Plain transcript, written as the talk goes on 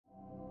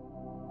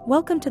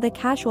Welcome to the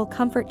Casual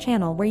Comfort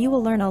channel, where you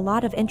will learn a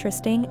lot of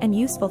interesting and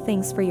useful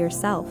things for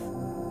yourself.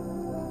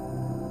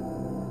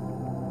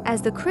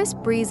 As the crisp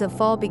breeze of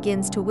fall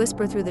begins to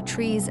whisper through the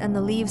trees and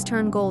the leaves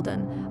turn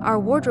golden, our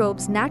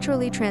wardrobes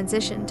naturally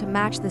transition to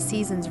match the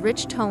season's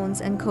rich tones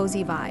and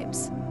cozy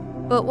vibes.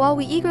 But while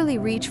we eagerly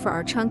reach for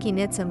our chunky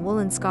knits and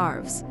woolen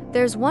scarves,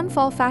 there's one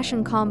fall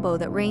fashion combo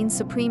that reigns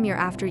supreme year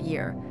after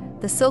year: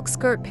 the silk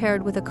skirt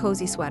paired with a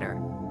cozy sweater.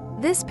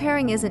 This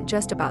pairing isn't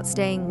just about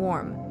staying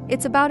warm,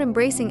 it's about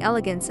embracing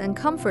elegance and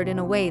comfort in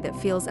a way that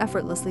feels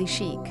effortlessly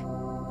chic.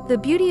 The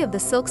beauty of the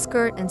silk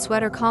skirt and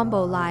sweater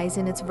combo lies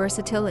in its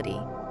versatility.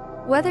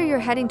 Whether you're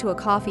heading to a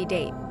coffee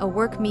date, a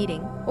work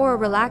meeting, or a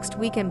relaxed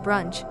weekend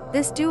brunch,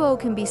 this duo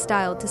can be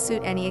styled to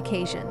suit any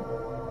occasion.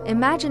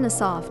 Imagine a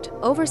soft,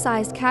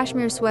 oversized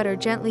cashmere sweater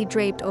gently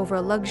draped over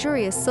a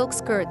luxurious silk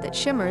skirt that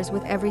shimmers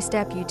with every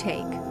step you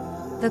take.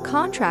 The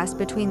contrast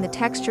between the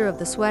texture of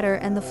the sweater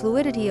and the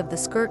fluidity of the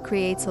skirt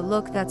creates a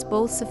look that's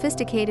both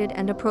sophisticated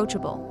and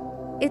approachable.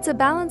 It's a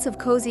balance of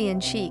cozy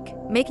and chic,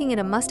 making it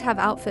a must-have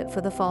outfit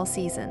for the fall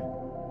season.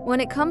 When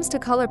it comes to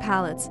color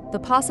palettes, the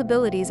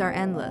possibilities are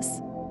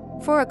endless.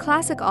 For a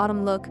classic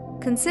autumn look,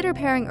 consider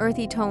pairing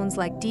earthy tones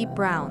like deep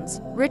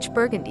browns, rich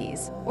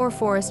burgundies, or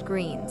forest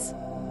greens.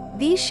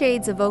 These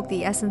shades evoke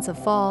the essence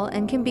of fall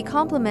and can be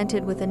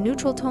complemented with a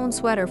neutral tone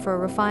sweater for a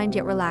refined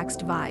yet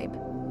relaxed vibe.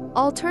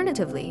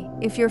 Alternatively,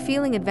 if you're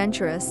feeling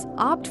adventurous,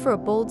 opt for a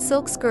bold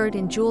silk skirt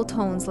in jewel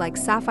tones like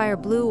sapphire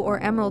blue or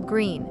emerald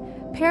green,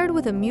 paired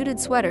with a muted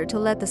sweater to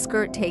let the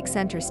skirt take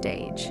center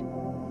stage.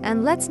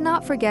 And let's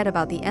not forget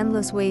about the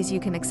endless ways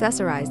you can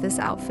accessorize this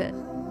outfit.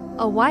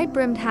 A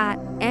wide-brimmed hat,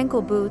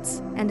 ankle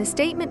boots, and a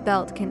statement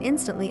belt can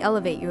instantly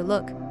elevate your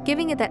look,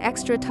 giving it that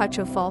extra touch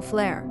of fall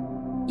flair.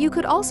 You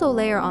could also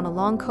layer on a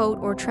long coat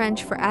or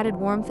trench for added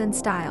warmth and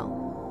style.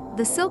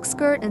 The silk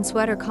skirt and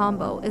sweater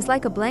combo is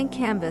like a blank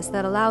canvas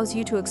that allows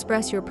you to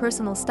express your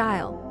personal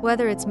style,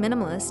 whether it's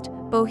minimalist,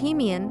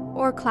 bohemian,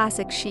 or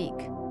classic chic.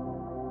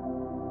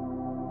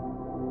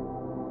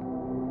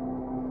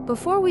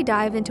 Before we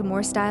dive into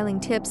more styling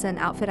tips and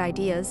outfit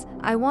ideas,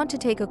 I want to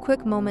take a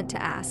quick moment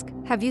to ask,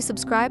 have you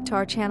subscribed to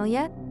our channel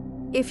yet?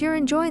 If you're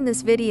enjoying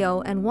this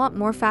video and want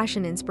more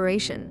fashion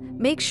inspiration,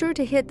 make sure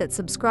to hit that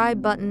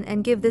subscribe button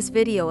and give this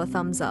video a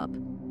thumbs up.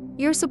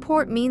 Your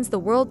support means the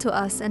world to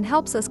us and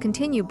helps us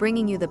continue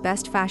bringing you the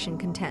best fashion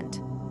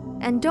content.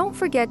 And don't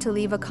forget to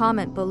leave a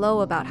comment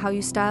below about how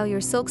you style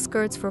your silk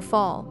skirts for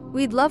fall.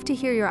 We'd love to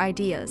hear your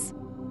ideas.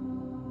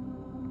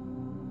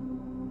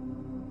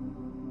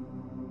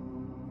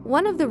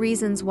 One of the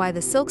reasons why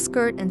the silk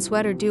skirt and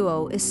sweater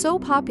duo is so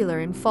popular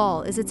in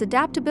fall is its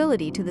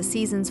adaptability to the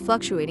season's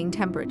fluctuating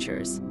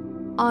temperatures.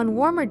 On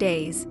warmer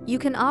days, you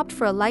can opt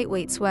for a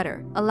lightweight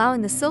sweater,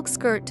 allowing the silk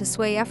skirt to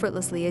sway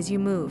effortlessly as you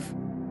move.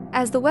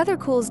 As the weather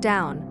cools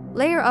down,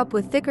 layer up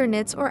with thicker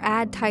knits or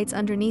add tights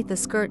underneath the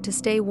skirt to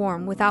stay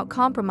warm without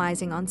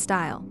compromising on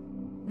style.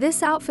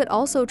 This outfit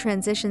also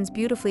transitions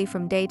beautifully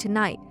from day to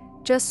night.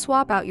 Just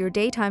swap out your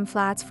daytime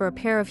flats for a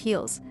pair of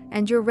heels,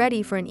 and you're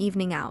ready for an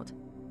evening out.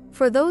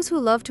 For those who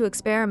love to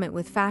experiment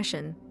with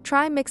fashion,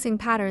 try mixing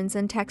patterns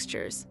and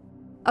textures.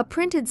 A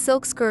printed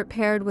silk skirt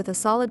paired with a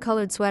solid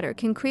colored sweater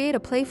can create a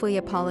playful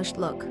yet polished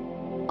look.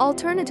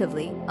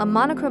 Alternatively, a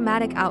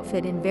monochromatic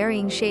outfit in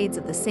varying shades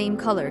of the same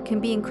color can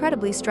be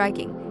incredibly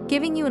striking,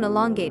 giving you an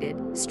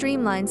elongated,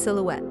 streamlined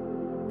silhouette.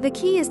 The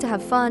key is to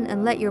have fun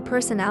and let your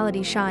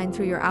personality shine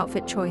through your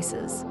outfit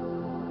choices.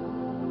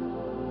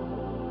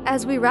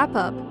 As we wrap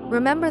up,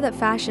 remember that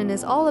fashion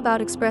is all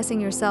about expressing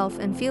yourself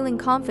and feeling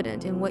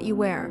confident in what you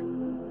wear.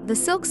 The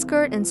silk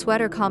skirt and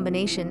sweater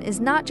combination is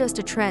not just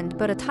a trend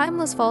but a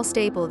timeless fall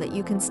staple that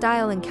you can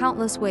style in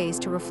countless ways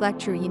to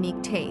reflect your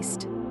unique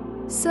taste.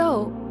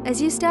 So,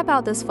 as you step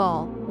out this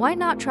fall, why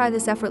not try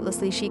this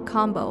effortlessly chic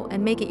combo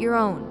and make it your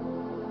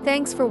own?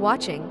 Thanks for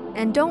watching,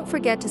 and don't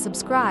forget to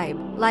subscribe,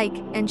 like,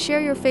 and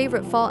share your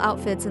favorite fall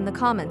outfits in the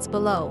comments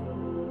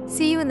below.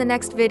 See you in the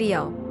next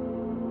video.